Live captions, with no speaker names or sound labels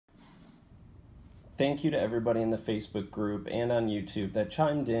thank you to everybody in the Facebook group and on YouTube that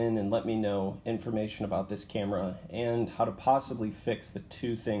chimed in and let me know information about this camera and how to possibly fix the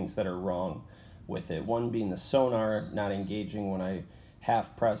two things that are wrong with it. One being the sonar not engaging when I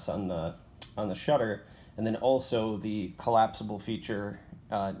half press on the shutter, and then also the collapsible feature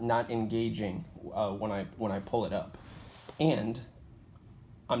not engaging when I pull it up. And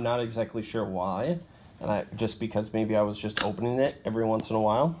I'm not exactly sure why, and just because maybe I was just opening it every once in a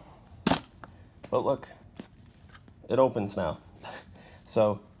while. But look, it opens now.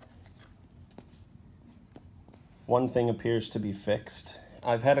 So one thing appears to be fixed.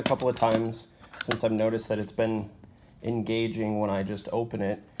 I've had a couple of times since I've noticed that it's been engaging when I just open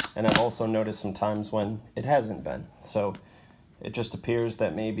it, and I've also noticed some times when it hasn't been. So it just appears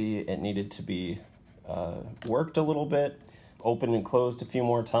that maybe it needed to be worked a little bit, opened and closed a few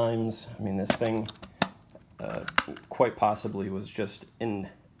more times. I mean, this thing quite possibly was just in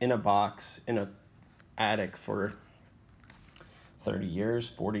a box in a attic for 30 years,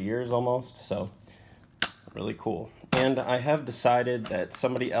 40 years almost, so really cool. And I have decided that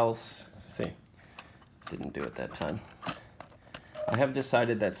somebody else, didn't do it that time. I have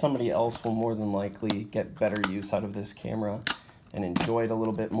decided that somebody else will more than likely get better use out of this camera and enjoy it a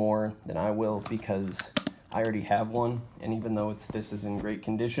little bit more than I will, because I already have one, and even though this is in great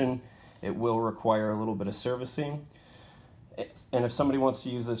condition, it will require a little bit of servicing. And if somebody wants to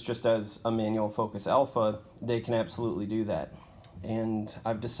use this just as a manual focus alpha, they can absolutely do that. And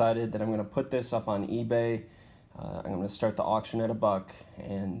I've decided that I'm going to put this up on eBay. I'm going to start the auction at $1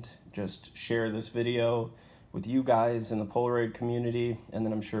 and just share this video with you guys in the Polaroid community, and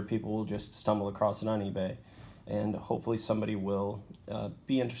then I'm sure people will just stumble across it on eBay. And hopefully somebody will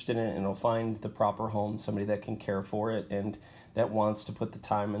be interested in it and will find the proper home, somebody that can care for it and that wants to put the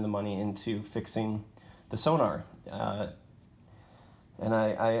time and the money into fixing the sonar. And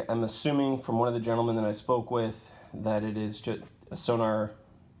I'm assuming from one of the gentlemen that I spoke with that it is just a sonar,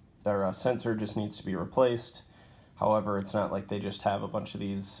 or a sensor just needs to be replaced. However, it's not like they just have a bunch of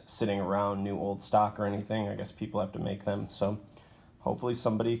these sitting around, new old stock or anything. I guess people have to make them. So hopefully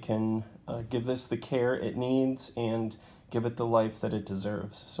somebody can give this the care it needs and give it the life that it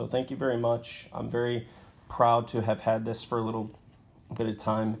deserves. So thank you very much. I'm very proud to have had this for a little bit of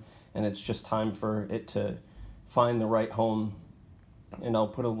time, and it's just time for it to find the right home. And I'll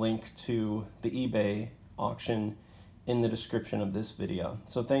put a link to the eBay auction in the description of this video.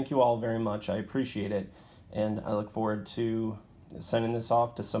 So thank you all very much. I appreciate it, and I look forward to sending this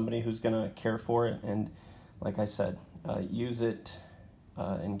off to somebody who's gonna care for it and, like I said, use it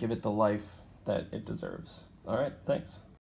and give it the life that it deserves. All right, thanks.